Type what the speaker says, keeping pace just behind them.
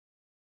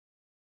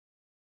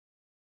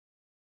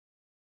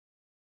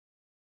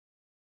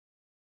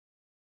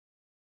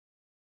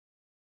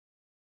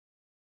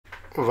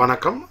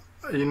வணக்கம்.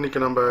 இன்னைக்கு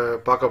நம்ம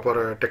பார்க்க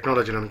போகிற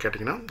டெக்னாலஜி என்னன்னு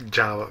கேட்டிங்கன்னா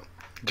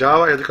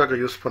ஜாவா எதுக்காக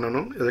யூஸ்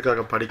பண்ணணும்,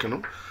 எதுக்காக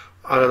படிக்கணும்,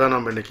 அதை தான்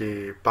நம்ம இன்றைக்கி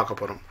பார்க்க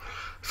போகிறோம்.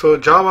 ஸோ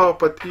ஜாவாவை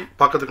பற்றி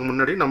பார்க்கறதுக்கு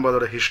முன்னாடி நம்ம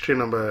அதோட ஹிஸ்ட்ரி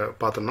நம்ம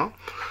பார்த்துருந்தோம்.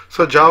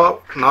 ஸோ ஜாவா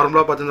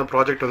நார்மலாக பார்த்து இந்த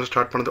ப்ராஜெக்ட் வந்து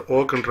ஸ்டார்ட் பண்ணது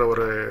ஓக்குன்ற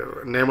ஒரு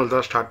நேமில்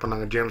தான் ஸ்டார்ட்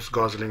பண்ணாங்க, ஜேம்ஸ்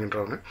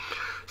காஸ்லிங்ன்றவங்க.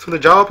 ஸோ இந்த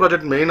ஜாவா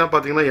ப்ராஜெக்ட் மெயினாக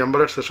பார்த்தீங்கன்னா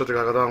எம்பெடட்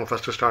சிஸ்டத்துக்காக தான் அவங்க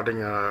ஃபஸ்ட்டு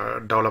ஸ்டார்டிங்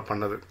டெவலப்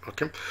பண்ணது.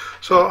 ஓகே,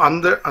 ஸோ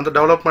அந்த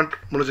டெவலப்மெண்ட்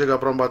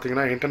முடிஞ்சதுக்கப்புறம்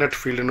பார்த்தீங்கன்னா இன்டர்நெட்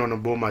ஃபீல்டுன்னு ஒன்று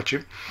பூம் ஆச்சு.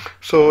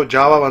 ஸோ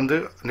ஜாவா வந்து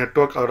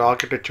நெட்ஒர்க் அதோட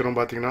ஆர்கிடெக்சரும்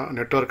பார்த்தீங்கன்னா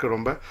நெட்ஒர்க்கு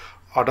ரொம்ப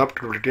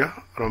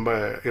அடாப்டபிலிட்டியாக ரொம்ப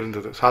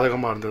இருந்தது,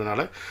 சாதகமாக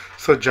இருந்ததுனால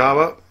ஸோ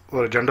ஜாவா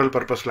ஒரு ஜென்ரல்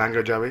பர்பஸ்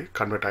லாங்குவேஜாகவே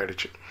கன்வெர்ட்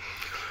ஆகிடுச்சு.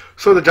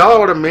 ஸோ இந்த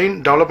ஜாவாவோட மெயின்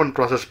டெவலப்மெண்ட்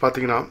ப்ராசஸ்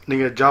பார்த்தீங்கன்னா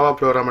நீங்கள் ஜாவா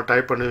ப்ரோக்ராமை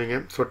டைப் பண்ணுவீங்க.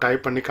 ஸோ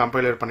டைப் பண்ணி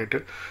கம்பைலர் பண்ணிவிட்டு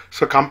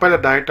ஸோ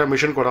கம்பைலர் டைரெக்டாக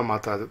மிஷின் கோடாக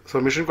மாற்றாது.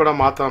 ஸோ மிஷின்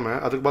கோடாக மாற்றாமல்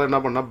அதுக்கு பதில்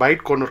என்ன பண்ணால்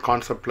பைட் கோட்னு ஒரு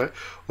கான்செப்டில்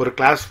ஒரு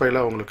கிளாஸ்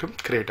ஃபைலாக உங்களுக்கு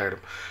கிரியேட்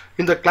ஆகிடும்.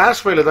 இந்த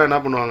கிளாஸ் ஃபைலில் தான்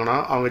என்ன பண்ணுவாங்கன்னா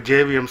அவங்க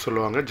ஜேவிஎம்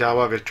சொல்லுவாங்க,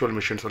 ஜாவா வெர்ச்சுவல்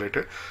மிஷின்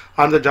சொல்லிட்டு.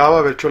 அந்த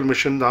ஜாவா வெர்ச்சுவல்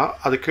மிஷின் தான்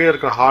அது கீழே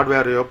இருக்கிற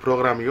ஹார்ட்வேரையோ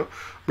ப்ரோக்ராமையோ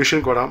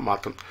மிஷின் கோடாக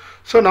மாற்றும்.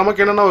 ஸோ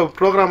நமக்கு என்னென்னா ஒரு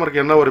ப்ரோக்ராமருக்கு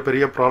என்ன ஒரு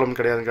பெரிய ப்ராப்ளம்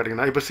கிடையாதுன்னு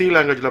கேட்டிங்கன்னா, இப்போ சி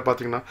லாங்குவேஜில்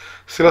பார்த்தீங்கன்னா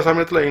சில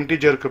சமயத்தில்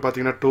இன்டீஜருக்கு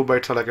பார்த்தீங்கன்னா 2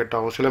 பைட்ஸ் அலோகேட்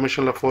ஆகும், சில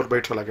மிஷினில் 4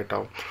 பைட்ஸ் அலோகேட்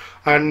ஆகும்.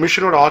 அண்ட்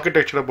மிஷினோட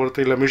ஆர்கிடெக்சரை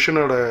பொறுத்து இல்லை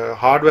மிஷினோட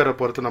ஹார்ட்வேரை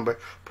பொறுத்து நம்ம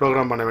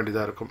ப்ரோக்ராம் பண்ண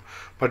வேண்டியதாக இருக்கும்.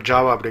 பட்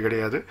ஜாவா அப்படி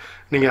கிடையாது.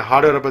 நீங்கள்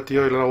ஹார்ட்வேரை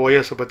பற்றியோ இல்லைனா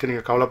ஓஎஸை பற்றி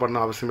நீங்கள் கவலை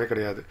பண்ண அவசியமே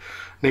கிடையாது.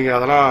 நீங்கள்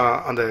அதெல்லாம்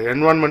அந்த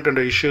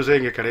என்வான்மெண்ட்ன்ற இஷ்யூஸே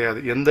இங்கே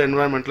கிடையாது. எந்த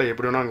என்வான்மெண்ட்டில்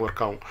எப்படி வேணால் அங்கே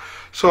ஒர்க் ஆகும்.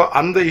 ஸோ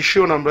அந்த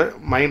இஷ்யூ நம்ம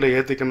மைண்டில்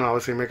ஏற்றிக்கணும்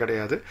அவசியமே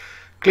கிடையாது.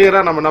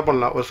 கிளியராக நம்ம என்ன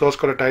பண்ணலாம், ஒரு சோர்ஸ்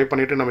கோடை டைப்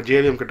பண்ணிவிட்டு நம்ம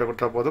ஜேவிஎம் கிட்ட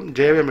கொடுத்தா போதும்.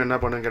 ஜேவிஎம் என்ன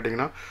பண்ணுன்னு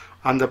கேட்டிங்கன்னா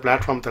அந்த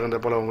பிளாட்ஃபார்ம் தகுந்த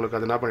போல் உங்களுக்கு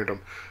அது என்ன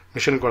பண்ணிட்டோம்,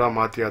 மிஷின் கோடாக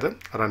மாற்றி அதை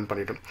ரன்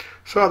பண்ணிட்டோம்.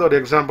 ஸோ அதோட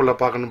எக்ஸாம்பிளில்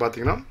பார்க்கணுன்னு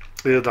பார்த்தீங்கன்னா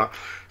இதுதான்.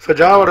 ஸோ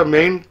ஜாவோட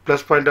மெயின்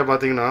ப்ளஸ் பாயிண்ட்டை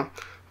பார்த்தீங்கன்னா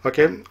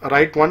okay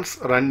right once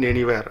run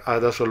anywhere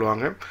அதுதான்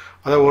சொல்லுவாங்க.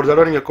 அதாவது ஒரு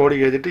தடவை நீங்கள் கோடி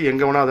எழுதிட்டு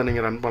எங்கே வேணால் அதை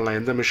நீங்கள் ரன் பண்ணலாம்,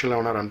 எந்த மிஷினில்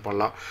வேணால் ரன்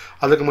பண்ணலாம்.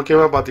 அதுக்கு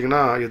முக்கியமாக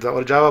பார்த்தீங்கன்னா இது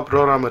ஒரு ஜாவா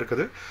ப்ரோக்ராம்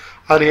இருக்குது,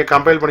 அது நீங்கள்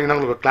கம்பைல் பண்ணிங்கன்னா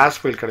உங்களுக்கு கிளாஸ்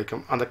ஃபைல்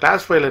கிடைக்கும். அந்த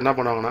கிளாஸ் ஃபைல் என்ன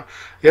பண்ணுவாங்கன்னா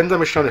எந்த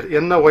மிஷினாக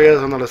என்ன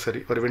ஓஎஸ் இருந்தாலும்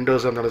சரி, ஒரு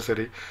விண்டோஸாக இருந்தாலும்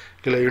சரி,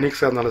 இல்லை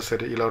யூனிக்ஸாக இருந்தாலும்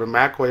சரி, இல்லை ஒரு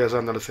மேக் ஓஎஸாக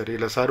இருந்தாலும் சரி,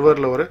 இல்லை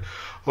சர்வரில் ஒரு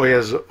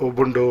ஓஎஸ்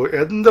உபுண்டு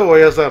எந்த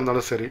ஓஎஸாக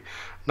இருந்தாலும் சரி,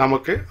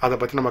 நமக்கு அதை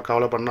பற்றி நம்ம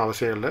கவலை பண்ண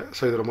அவசியம் இல்லை.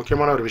 ஸோ இது ஒரு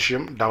முக்கியமான ஒரு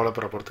விஷயம்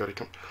டெவலப்பரை பொறுத்த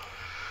வரைக்கும்.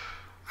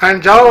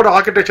 அண்ட் ஜாவோட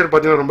ஆர்கிடெக்சர்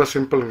பார்த்தீங்கன்னா ரொம்ப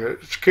சிம்பிளுங்க.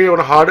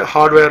 கீழே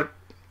ஹார்ட்வேர்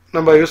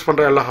நம்ம யூஸ்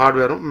பண்ணுற எல்லா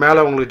ஹார்ட்வேரும்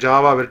மேலே உங்களுக்கு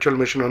ஜாவா வெர்ச்சுவல்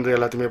மிஷின் வந்து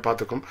எல்லாத்தையுமே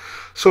பார்த்துக்கும்.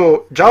 ஸோ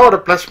ஜாவோட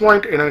ப்ளஸ்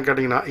பாயிண்ட் என்னென்னு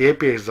கேட்டிங்கன்னா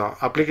ஏபிஐஸ் தான்,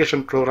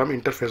 அப்ளிகேஷன் ப்ரோக்ராம்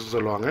இன்டர்ஃபேஸ்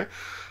சொல்லுவாங்க.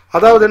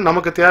 அதாவது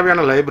நமக்கு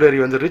தேவையான லைப்ரரி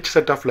வந்து rich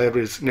set of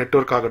libraries,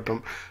 network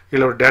ஆகட்டும்,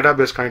 இல்லை ஒரு டேட்டா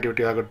பேஸ்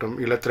கனெக்டிவிட்டி ஆகட்டும்,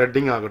 இல்லை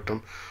த்ரெட்டிங்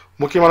ஆகட்டும்.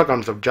 முக்கியமான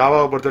கான்செப்ட்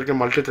ஜாவாவை பொறுத்த வரைக்கும்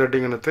மல்டி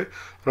த்ரெட்டிங்கிறது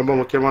ரொம்ப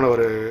முக்கியமான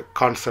ஒரு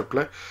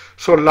கான்செப்டில்.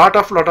 ஸோ லாட்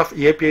ஆஃப்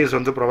ஏபிஐஸ்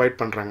வந்து ப்ரொவைட்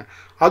பண்ணுறாங்க.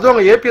 அதுவும்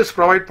அவங்க ஏபிஎஸ்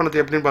ப்ரொவைட்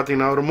பண்ணது எப்படின்னு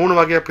பார்த்தீங்கன்னா ஒரு 3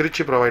 வகையாக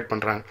பிரித்து ப்ரொவைட்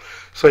பண்ணுறாங்க.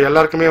 ஸோ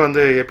எல்லாருக்குமே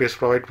வந்து ஏபிஎஸ்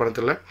ப்ரொவைட்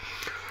பண்ணதில்லை.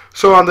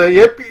 ஸோ அந்த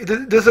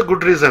திஸ் அ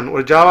குட் ரீசன்.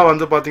 ஒரு ஜாவா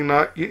வந்து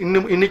பார்த்தீங்கன்னா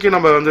இன்றைக்கி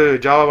நம்ம வந்து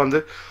ஜாவா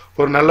வந்து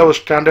ஒரு நல்ல ஒரு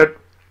ஸ்டாண்டர்ட்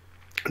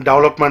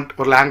டெவலப்மெண்ட்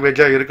ஒரு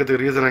லாங்குவேஜாக இருக்குது.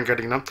 ரீசன்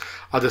கேட்டிங்கன்னா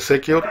அது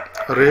செக்யூர்,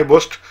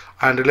 ரோபஸ்ட்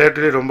அண்ட்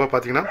ரிலேட்டிவ்லி ரொம்ப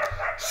பார்த்தீங்கன்னா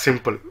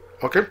simple.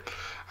 Okay,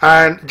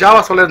 and Java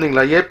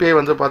சொல்லியிருந்தீங்களா API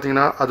வந்து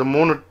பார்த்தீங்கன்னா அது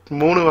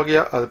மூணு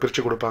வகையாக அது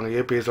பிரித்து கொடுப்பாங்க.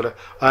 ஏபிஐஸோட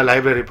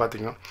லைப்ரரி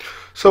பார்த்தீங்கன்னா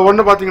ஸோ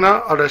ஒன்று பார்த்தீங்கன்னா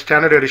அதோட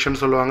ஸ்டாண்டர்ட்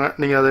எடிஷன் சொல்லுவாங்க.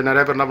 நீங்கள் அது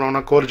நிறைய பேர் என்ன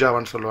பண்ணுவாங்கன்னா கோர்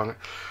ஜாவான்னு சொல்லுவாங்க.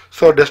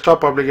 So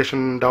desktop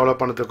application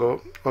develop பண்ணதுக்கோ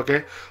okay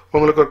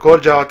உங்களுக்கு ஒரு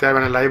கோர் ஜாவா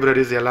தேவையான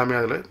லைப்ரரிஸ் எல்லாமே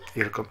அதில்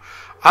இருக்கும்.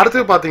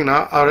 அடுத்து பார்த்தீங்கன்னா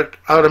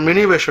அதோட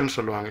மினி வெர்ஷன்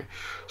சொல்லுவாங்க.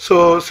 ஸோ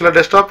சில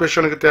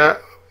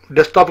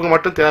டெஸ்க்டாப்புக்கு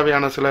மட்டும்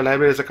தேவையான சில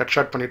லைப்ரரிஸை கட்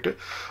ஷார்ட் பண்ணிவிட்டு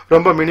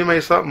ரொம்ப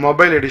மினிமைஸாக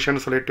மொபைல்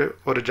எடிஷன் சொல்லிட்டு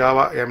ஒரு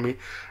ஜாவா எம்இ.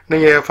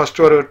 நீங்கள்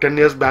ஃபஸ்ட்டு ஒரு 10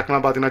 இயர்ஸ்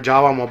பேக்லாம் பார்த்தீங்கன்னா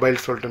ஜாவா மொபைல்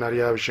சொல்லிட்டு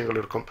நிறையா விஷயங்கள்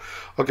இருக்கும்.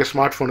 ஓகே,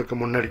 ஸ்மார்ட் ஃபோனுக்கு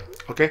முன்னாடி.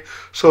 Okay,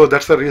 so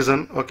that's the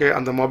reason. Okay,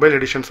 அந்த மொபைல்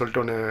எடிஷன்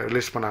சொல்லிட்டு ஒன்று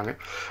ரிலீஸ் பண்ணாங்க.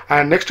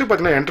 அண்ட் நெக்ஸ்ட்டு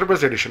பார்த்தீங்கன்னா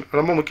என்டர்பிரைஸ் எடிஷன்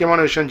ரொம்ப முக்கியமான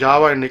விஷயம்.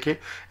 ஜாவா இன்றைக்கி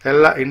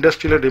எல்லா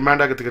இண்டஸ்ட்ரியிலும்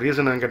டிமாண்ட் ஆகிறதுக்கு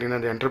ரீசன் கேட்டிங்கன்னா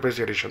அந்த என்டர்பிரைஸ்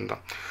எடிஷன்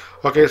தான்.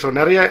 ஓகே, ஸோ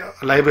நிறைய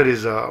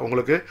லைப்ரரிஸ்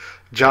உங்களுக்கு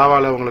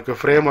ஜாவாவில் உங்களுக்கு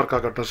ஃப்ரேம் ஒர்க்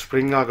ஆகட்டும்,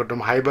 ஸ்ப்ரிங்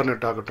ஆகட்டும்,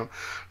 ஹைபர்நெட் ஆகட்டும்,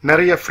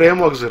 நிறைய ஃப்ரேம்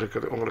ஒர்க்ஸ்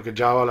இருக்குது உங்களுக்கு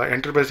ஜாவாவில்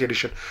என்டர்பிரைஸ்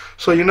எடிஷன்.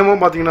 ஸோ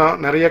இன்னமும் பார்த்தீங்கன்னா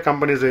நிறைய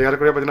கம்பெனிஸ்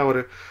ஏற்கனவே பார்த்தீங்கன்னா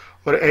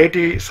ஒரு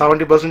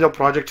 80-70% of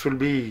projects will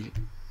be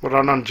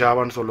run on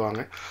ஜாவான்னு சொல்லுவாங்க.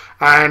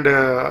 அண்ட்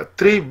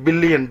 3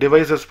 பில்லியன்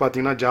டிவைசஸ்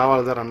பார்த்தீங்கன்னா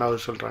ஜாவாவில் தான் ரன்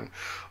ஆகுது சொல்கிறாங்க.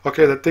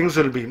 Okay, the things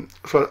will be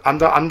so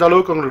அந்த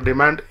அளவுக்கு உங்களுக்கு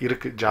டிமாண்ட்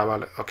இருக்குது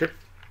ஜாவாவில். Okay,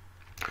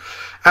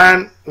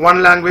 and one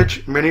language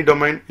many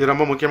domain இது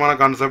ரொம்ப முக்கியமான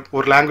கான்செப்ட்.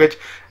 ஒரு லாங்குவேஜ்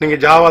நீங்கள்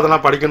ஜாவா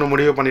அதெல்லாம் படிக்கணும்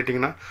முடிவு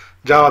பண்ணிட்டீங்கன்னா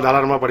ஜாவா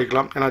தாராளமாக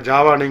படிக்கலாம். ஏன்னா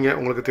ஜாவா நீங்கள்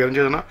உங்களுக்கு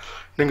தெரிஞ்சதுன்னா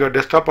நீங்கள்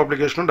டெஸ்க்டாப்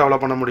அப்ளிகேஷனும்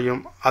டெவலப் பண்ண முடியும்.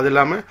 அது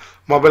இல்லாமல்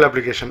மொபைல்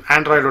அப்ளிகேஷன்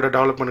ஆண்ட்ராய்டோட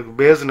டெவலப்மெண்ட்டுக்கு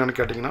பேஸ் என்னென்னு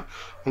கேட்டிங்கன்னா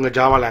உங்கள்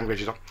ஜாவா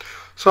லாங்குவேஜ் தான்.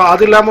 ஸோ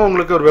அது இல்லாமல்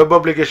உங்களுக்கு ஒரு வெப்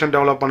அப்ளிகேஷன்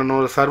டெவலப் பண்ணணும்,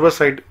 ஒரு சர்வர்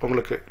சைட்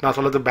உங்களுக்கு நான்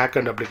சொல்கிறது back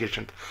and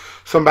application.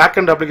 So back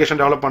and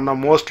application develop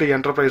பண்ணால் மோஸ்ட்லி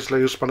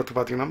என்டர்பிரைஸில் யூஸ் பண்ணுறது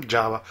பார்த்தீங்கன்னா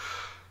ஜாவா.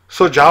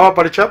 ஸோ ஜாவா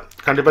படித்தா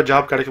கண்டிப்பாக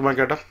ஜாப் கிடைக்குமா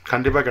கேட்டால்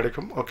கண்டிப்பாக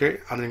கிடைக்கும். ஓகே,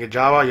 அது நீங்கள்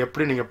ஜாவா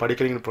எப்படி நீங்கள்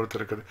படிக்கிறீங்கன்னு பொறுத்து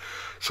இருக்குது.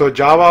 ஸோ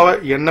ஜாவாவை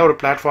என்ன ஒரு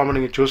பிளாட்ஃபார்மை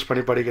நீங்கள் சூஸ்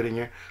பண்ணி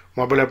படிக்கிறீங்க,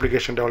 மொபைல்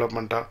அப்ளிகேஷன்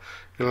டெவலப்மெண்ட்டா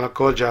இல்லைனா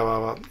கோர்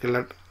ஜாவாவா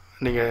இல்லை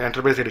நீங்கள்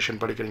என்டர்பிரைஸ்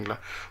எடிஷன் படிக்கிறீங்களா.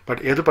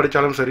 பட் எது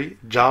படித்தாலும் சரி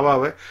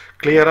ஜாவாவை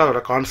கிளியராக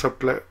ஒரு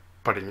கான்செப்டில்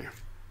படிங்க.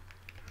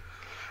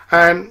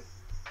 அண்ட்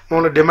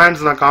உங்களுக்கு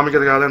டிமாண்ட்ஸ் நான்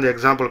காமிக்கிறதுக்காக தான் இந்த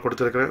எக்ஸாம்பிள்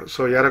கொடுத்துருக்குறேன்.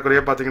 ஸோ ஏறக்குறைய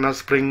பார்த்தீங்கன்னா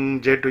spring,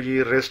 J2E,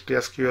 REST,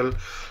 SQL,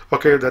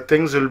 okay the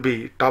things will be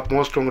top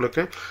most.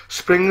 உங்களுக்கு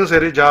ஸ்ப்ரிங்கும்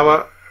சரி ஜாவா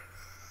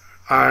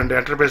அண்ட்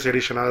என்டர்பிரைஸ்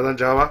எடிஷன் அதுதான்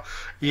ஜாவா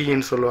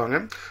இன்னு சொல்லுவாங்க.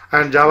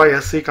 அண்ட் ஜாவா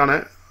SCக்கான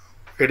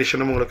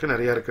எடிஷனும் உங்களுக்கு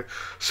நிறையா இருக்குது.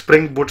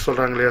 ஸ்ப்ரிங் பூட்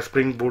சொல்கிறாங்க இல்லையா,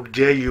 ஸ்ப்ரிங் பூட்,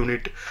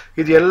 JUnit,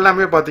 இது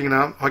எல்லாமே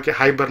பார்த்தீங்கன்னா ஓகே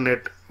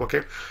ஹைபர்நெட்,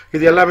 ஓகே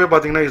இது எல்லாமே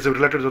பார்த்தீங்கன்னா is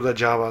related to the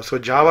Java. So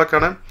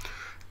ஜாவாக்கான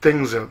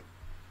things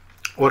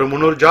ஒரு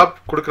 300 ஜாப்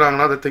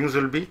கொடுக்குறாங்கன்னா the things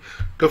will be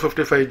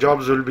 255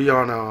 jobs will be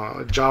on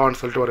ஜாவான்னு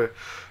சொல்லிட்டு ஒரு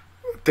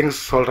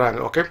திங்ஸ் சொல்கிறாங்க.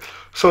 Okay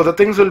so the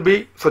things will be,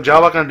 so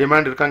ஜாவாக்கான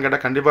demand இருக்கான்னு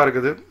கேட்டால் கண்டிப்பாக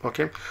இருக்குது.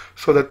 Okay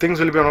so the things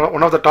will be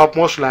one of the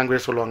top most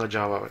language சொல்லுவாங்க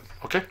ஜாவாவை.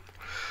 ஓகே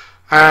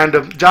அண்ட்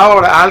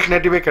ஜாவாவோட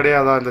ஆல்டர்னேட்டிவே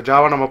கிடையாதா, இந்த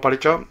ஜாவா நம்ம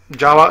படித்தோம்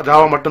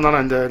ஜாவா மட்டும்தானே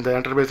இந்த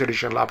என்டர்பிரைஸ்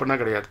எடிஷனில், அப்படின்னா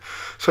கிடையாது.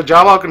 ஸோ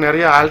ஜாவாவுக்கு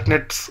நிறைய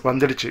ஆல்டர்னேட்ஸ்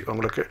வந்துடுச்சு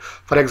உங்களுக்கு.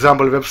 ஃபார்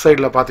எக்ஸாம்பிள்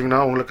வெப்சைட்டில் பார்த்தீங்கன்னா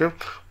உங்களுக்கு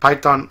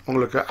பைத்தான்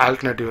உங்களுக்கு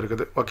ஆல்டர்னேட்டிவ்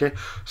இருக்குது. ஓகே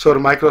ஸோ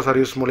ஒரு மைக்ரோ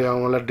சர்வீஸ்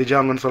மூலியமாகவும் இல்லை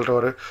டிஜாங்கன்னு சொல்கிற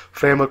ஒரு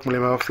ஃப்ரேம் ஒர்க்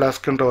மூலியமாக,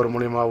 ஃப்ளாஸ்க்குன்ற ஒரு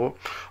மூலியமாகவும்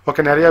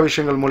ஓகே நிறையா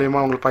விஷயங்கள்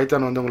மூலியமாக உங்களுக்கு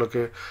பைத்தான் வந்து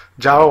உங்களுக்கு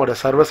ஜாவாவோட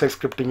சர்வர் சைட்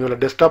ஸ்கிரிப்டிங்கோ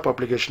இல்லை டெஸ்க்டாப்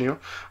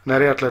அப்ளிகேஷனையும்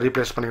நிறைய இடத்துல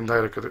ரீப்ளேஸ் பண்ணிட்டு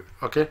தான் இருக்குது.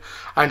 ஓகே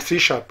அண்ட்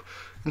C#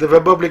 இந்த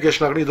வெப்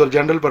அப்ளிகேஷன் ஆகட்டும் இது ஒரு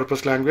general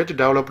purpose language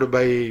developed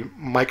by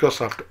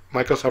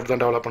Microsoft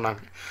தான் டெவலப் பண்ணாங்க.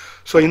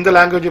 ஸோ இந்த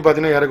லாங்குவேஜ்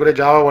பார்த்தீங்கன்னா ஏறக்குறைய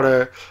ஜாவாவோட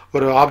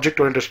ஒரு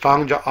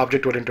ஸ்ட்ராங்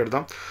ஆப்ஜெக்ட் ஓரியன்ட்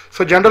தான்.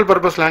 ஸோ ஜென்ரல்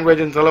பர்பஸ்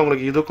லாங்குவேஜ்னால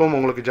உங்களுக்கு இதுக்கும்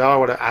உங்களுக்கு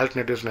ஜாவாவோட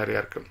ஆல்டர்னேட்டிவ்ஸ்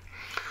நிறையா இருக்குது.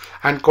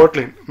 அண்ட்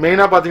கோட்லின்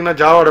மெயினாக பார்த்தீங்கன்னா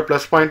ஜாவாவோட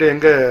ப்ளஸ் பாயிண்ட்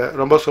எங்கே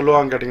ரொம்ப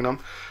சொல்லுவாங்க கேட்டிங்கன்னா,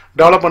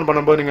 டெவலப்மெண்ட்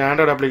பண்ணும்போது நீங்கள்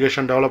ஆண்ட்ராய்டு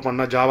அப்ளிகேஷன் டெவலப்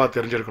பண்ணால் ஜாவா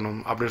தெரிஞ்சிருக்கணும்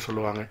அப்படின்னு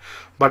சொல்லுவாங்க.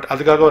 பட்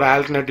அதுக்காக ஒரு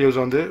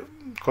ஆல்டர்னேட்டிவ்ஸ் வந்து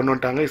கொண்டு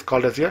வந்துட்டாங்க. இஸ்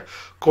கால்ட் அஸ்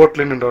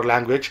கோட்லின்ன்ற ஒரு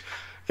லாங்குவேஜ்.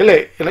 இல்லை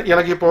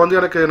எனக்கு இப்போ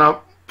வந்து நான்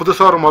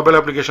புதுசாக ஒரு மொபைல்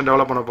அப்ளிகேஷன்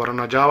டெவலப் பண்ண போகிறேன்,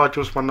 நான் ஜாவா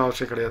சூஸ் பண்ண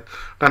அவசியம் கிடையாது.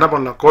 நான் என்ன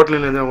பண்ணலாம்,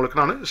 கோட்லின்லேருந்து உங்களுக்கு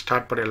நான்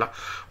ஸ்டார்ட் பண்ணிடலாம்.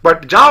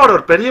 பட் ஜாவோட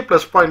ஒரு பெரிய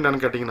ப்ளஸ் பாயிண்ட்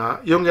என்னன்னு கேட்டிங்கன்னா,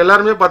 இவங்க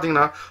எல்லாருமே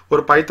பார்த்தீங்கன்னா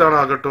ஒரு பைத்தான்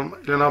ஆகட்டும்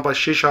இல்லைனா இப்போ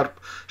C#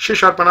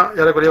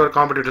 ஏறக்குறைய ஒரு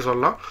காம்படிட்டிவ்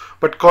சொல்லலாம்.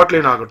 பட்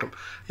கோட்லின் ஆகட்டும்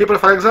இப்போ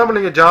ஃபார் எக்ஸாம்பிள்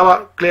நீங்கள் ஜாவா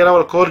கிளியராக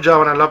ஒரு கோர்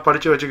ஜாவா நல்லா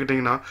படித்து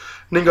வச்சுக்கிட்டிங்கன்னா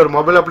நீங்கள் ஒரு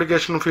மொபைல்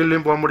அப்ளிகேஷன்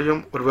ஃபீல்ட்லையும் போக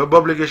முடியும், ஒரு வெப்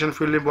அப்ளிகேஷன்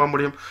ஃபீல்ட்லையும் போக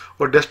முடியும்,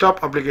 ஒரு டெஸ்க்டாப்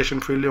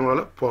அப்ளிகேஷன் ஃபீல்ட்லையும்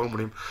உங்களால் போக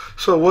முடியும்.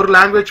 ஸோ ஒரு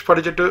லாங்குவேஜ்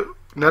படிச்சுட்டு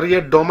நிறைய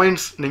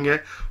டொமைன்ஸ்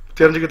நீங்கள்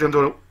தெரிஞ்சுக்கிறது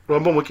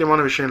ரொம்ப முக்கியமான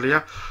விஷயம் இல்லையா.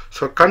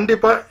 ஸோ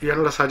கண்டிப்பாக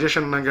என்னோடய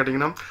சஜஷன் என்னன்னு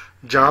கேட்டிங்கன்னா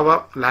ஜாவா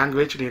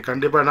லாங்குவேஜ் நீங்கள்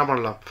கண்டிப்பாக என்ன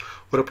பண்ணலாம்,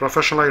 ஒரு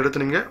ப்ரொஃபஷனலாக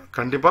எடுத்து நீங்கள்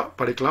கண்டிப்பாக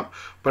படிக்கலாம்.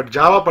 பட்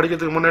ஜாவா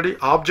படிக்கிறதுக்கு முன்னாடி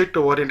ஆப்ஜெக்ட்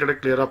ஓரியன்டை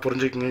கிளியராக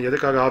புரிஞ்சுக்கிங்க.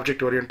 எதுக்காக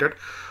object orient,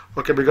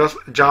 okay because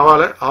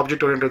ஜாவாவில்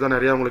object orient தான்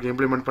நிறையா உங்களுக்கு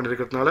இம்ப்ளிமெண்ட்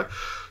பண்ணியிருக்கிறதுனால.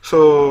 ஸோ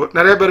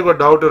நிறைய பேருக்கு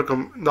ஒரு டவுட்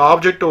இருக்கும், இந்த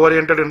ஆப்ஜெக்ட்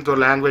ஓரியன்ட்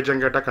ஒரு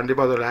லாங்குவேஜ்னு கேட்டால்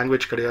கண்டிப்பாக அது ஒரு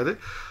லாங்குவேஜ் கிடையாது,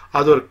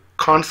 அது ஒரு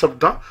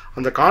கான்செப்ட் தான்.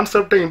 அந்த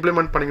கான்செப்டை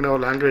இம்ப்ளிமெண்ட் பண்ணிக்கிற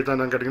ஒரு லாங்குவேஜ் தான்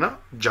என்னன்னு கேட்டிங்கன்னா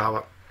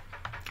Java.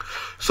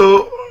 So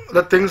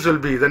the things will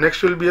be, the next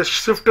will be a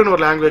shift in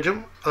ஒரு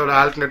லாங்குவேஜும் அதோட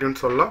ஆல்டர்னேட்டிவ்னு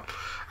சொல்லலாம்.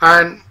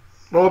 அண்ட்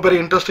ரொம்ப பெரிய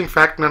இன்ட்ரெஸ்டிங்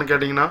ஃபேக்ட் என்னன்னு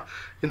கேட்டிங்கன்னா,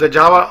 இந்த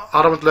ஜாவா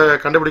ஆரம்பத்தில்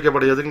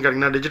கண்டுபிடிக்கப்படும் எதுக்குன்னு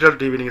கேட்டிங்கன்னா டிஜிட்டல்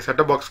டிவி, நீங்கள்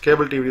setup box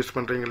cable TV use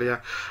பண்ணுறீங்க இல்லையா,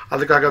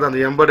 அதுக்காக தான்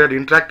அந்த எம்பர்டட்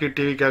இன்ட்ராக்டிவ்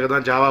டிவிக்காக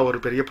தான் ஜாவா ஒரு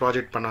பெரிய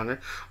ப்ராஜெக்ட் பண்ணாங்க.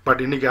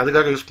 பட் இன்றைக்கி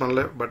அதுக்காக யூஸ்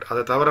பண்ணல. பட்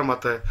அதை தவிர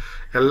மற்ற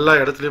எல்லா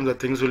இடத்துலையும் the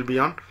things will be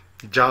on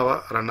Java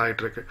run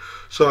ஆகிட்டுருக்கு.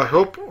 ஸோ ஐ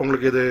ஹோப்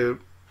உங்களுக்கு இது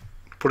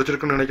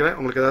பிடிச்சிருக்குன்னு நினைக்கிறேன்.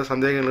 உங்களுக்கு ஏதாவது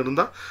சந்தேகங்கள்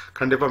இருந்தால்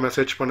கண்டிப்பாக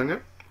மெசேஜ்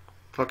பண்ணுங்கள்.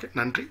 ஓகே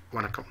நன்றி,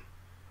 வணக்கம்.